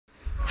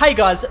Hey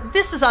guys,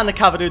 this is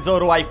Undercover Dudes all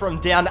the way from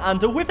Down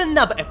Under with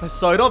another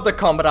episode of the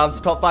Combat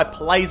Arms Top 5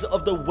 Plays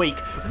of the Week,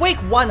 week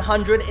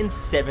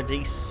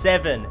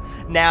 177.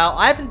 Now,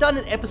 I haven't done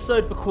an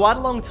episode for quite a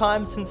long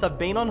time since I've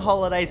been on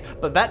holidays,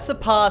 but that's the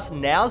past,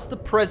 now's the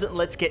present.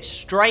 Let's get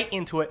straight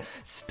into it,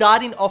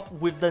 starting off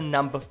with the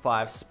number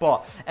 5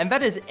 spot, and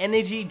that is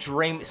Energy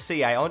Dream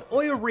CA on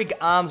Oil Rig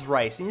Arms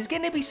Race. And he's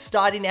going to be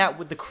starting out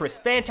with the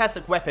crisp,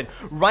 fantastic weapon,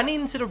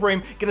 running into the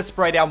room, going to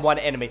spray down one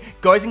enemy,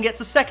 goes and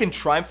gets a second,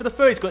 trying for the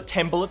third. He's got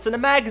 10 bullets in a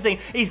magazine.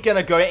 He's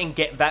gonna go and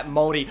get that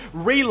multi.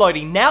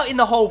 Reloading now in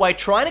the hallway,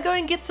 trying to go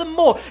and get some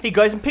more. He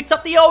goes and picks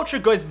up the ultra,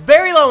 goes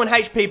very low in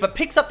HP, but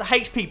picks up the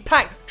HP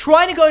pack.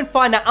 Trying to go and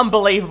find that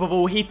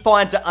unbelievable. He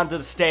finds it under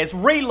the stairs.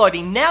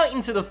 Reloading now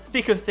into the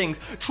thick of things,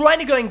 trying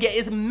to go and get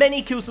as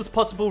many kills as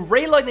possible.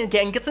 Reloading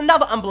again, gets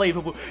another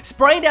unbelievable.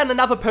 Spraying down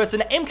another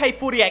person,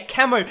 MK48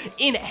 camo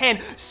in hand.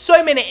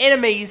 So many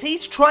enemies.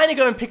 He's trying to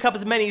go and pick up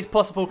as many as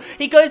possible.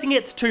 He goes and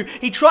gets 2.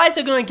 He tries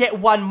to go and get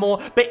 1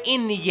 more, but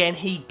in the end,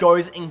 he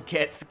goes and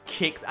gets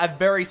kicked. A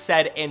very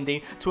sad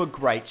ending to a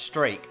great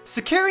streak.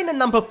 Securing the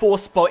number 4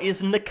 spot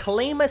is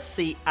Nexon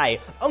CA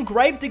on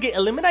Gravedigger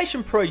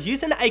Elimination Pro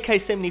using the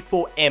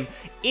AK-74M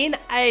in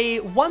a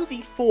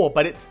 1v4,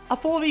 but it's a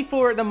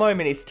 4v4 at the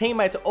moment. His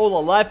teammates are all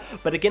alive,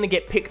 but are going to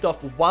get picked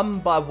off one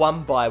by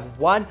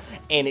one,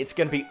 and it's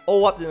going to be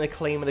all up to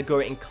Nexon to go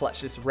and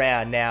clutch this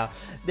round. Now,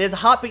 there's a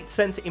heartbeat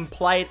sensor in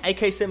play,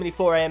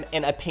 AK-74M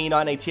and a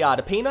P90TR.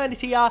 The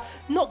P90TR,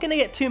 not going to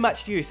get too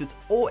much use.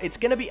 It's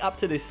going to be up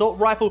to the assault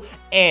rifle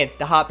and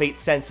the heartbeat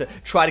sensor.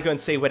 Try to go and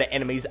see where the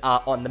enemies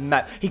are on the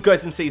map. He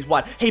goes and sees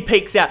one. He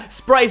peeks out,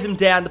 sprays him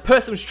down. The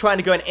person was trying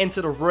to go and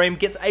enter the room,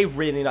 gets a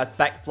really nice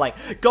back flank.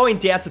 Going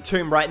down to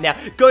Tomb right now.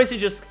 Goes and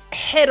just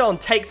head on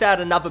takes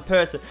out another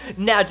person.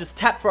 Now just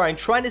tap throwing,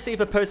 trying to see if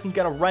a person's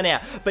gonna run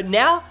out. But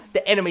now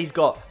the enemy's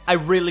got a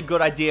really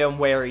good idea on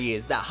where he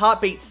is. That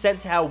heartbeat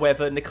sensor,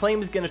 however,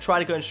 Nexon is gonna try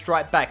to go and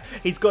strike back.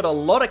 He's got a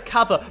lot of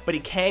cover, but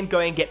he can go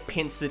and get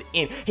pincered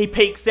in. He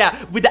peeks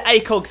out with the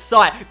ACOG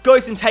sight,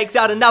 goes and takes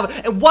out another,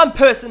 and one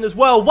person as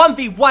well,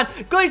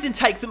 1v1, goes and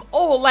takes them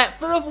all out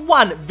for a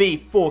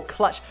 1v4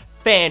 clutch.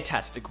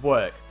 Fantastic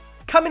work.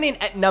 Coming in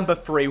at number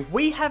 3,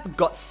 we have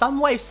got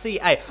Sunwave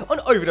CA on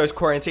Overdose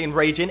Quarantine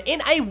region in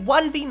a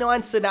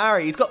 1v9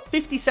 scenario. He's got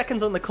 50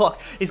 seconds on the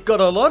clock. He's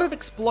got a lot of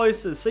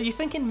explosives, so you're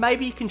thinking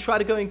maybe you can try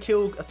to go and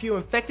kill a few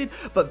infected,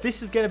 but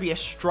this is going to be a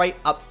straight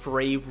up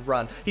free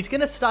run. He's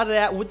going to start it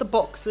out with the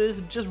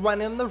boxes, just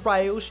running on the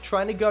rails,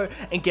 trying to go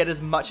and get as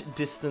much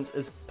distance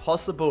as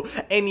possible.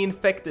 And the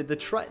infected,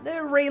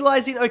 they're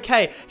realizing,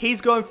 okay,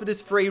 he's going for this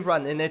free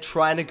run, and they're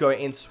trying to go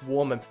and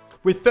swarm him.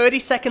 With 30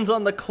 seconds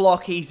on the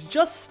clock, he's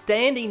just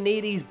standing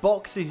near these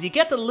boxes. He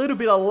gets a little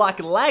bit of luck,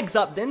 lags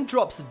up, then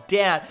drops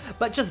down,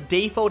 but just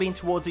defaulting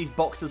towards these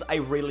boxes, a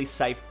really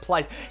safe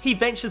place. He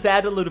ventures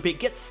out a little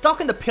bit, gets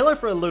stuck in the pillar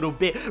for a little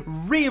bit,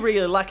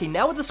 really lucky.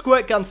 Now with the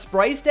squirt gun,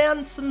 sprays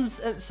down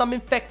some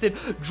infected,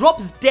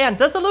 drops down,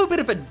 does a little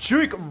bit of a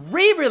juke,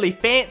 really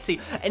fancy.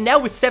 And now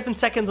with 7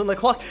 seconds on the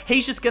clock,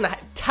 he's just gonna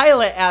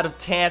tail it out of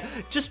town,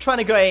 just trying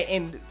to go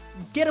and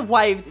get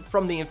away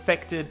from the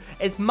infected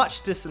as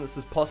much distance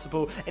as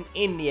possible, and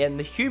in the end,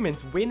 the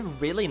humans win a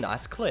really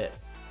nice clip.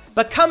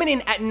 But coming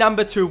in at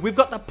number 2, we've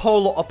got the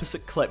polar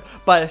opposite clip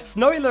by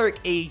Snowy Lyric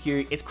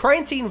EU. It's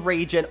Quarantine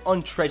Region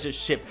on Treasure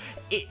Ship.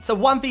 It's a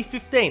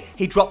 1v15.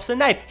 He drops a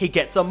nade. He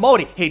gets a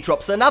multi. He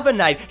drops another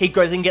nade. He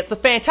goes and gets a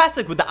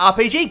fantastic with the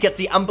RPG. Gets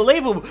the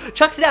unbelievable.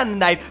 Chucks down the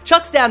nade.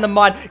 Chucks down the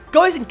mine.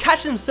 Goes and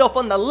catches himself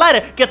on the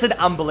ladder. Gets an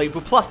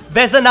unbelievable plus.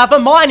 There's another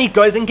mine. He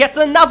goes and gets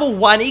another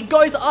one. He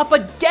goes up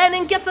again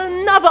and gets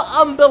another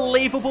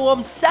unbelievable.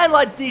 I'm sounding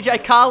like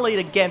DJ Khaled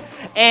again.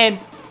 And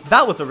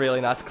that was a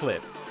really nice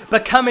clip.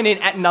 But coming in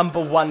at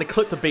number 1, the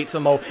clip that beats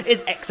them all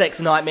is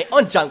XX Nightmare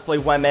on Junk Fleet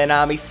One Man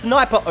Army,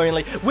 sniper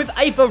only, with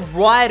a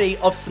variety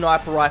of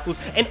sniper rifles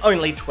and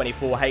only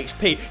 24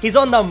 HP. He's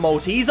on the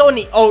multi, he's on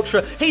the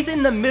ultra, he's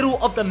in the middle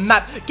of the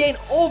map,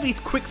 getting all these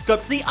quick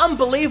scopes, the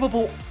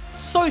unbelievable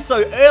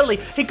so early.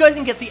 He goes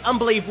and gets the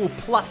unbelievable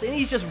plus, and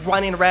he's just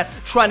running around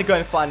trying to go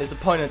and find his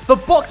opponent. The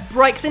box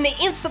breaks and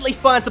he instantly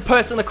finds a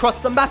person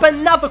across the map,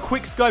 another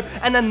quick scope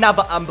and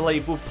another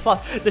unbelievable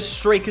plus. The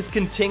streak is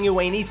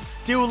continuing, he's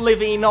still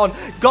living on,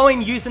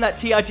 going using that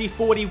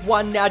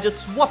TRG-41 now,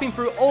 just swapping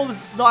through all the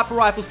sniper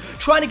rifles,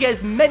 trying to get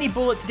as many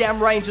bullets down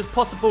range as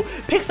possible,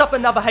 picks up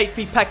another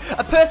HP pack,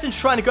 a person's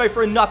trying to go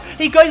for a knife,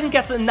 he goes and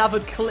gets another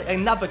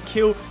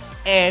kill,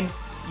 and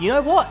you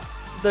know what?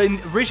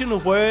 The original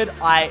word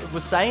I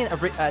was saying,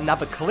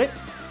 another clip,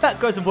 that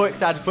goes and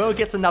works out as well,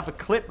 gets another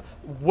clip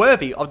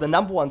worthy of the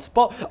number 1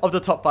 spot of the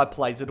top 5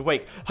 plays of the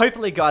week.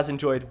 Hopefully you guys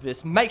enjoyed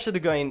this. Make sure to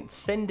go and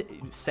send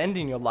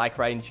in your like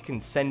range. You can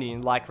send in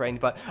your like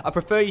range, but I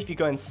prefer if you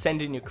go and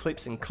send in your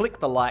clips and click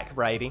the like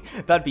rating.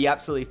 That'd be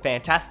absolutely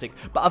fantastic.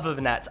 But other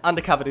than that, it's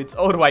Undercover Dudes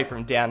all the way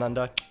from Down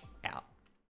Under.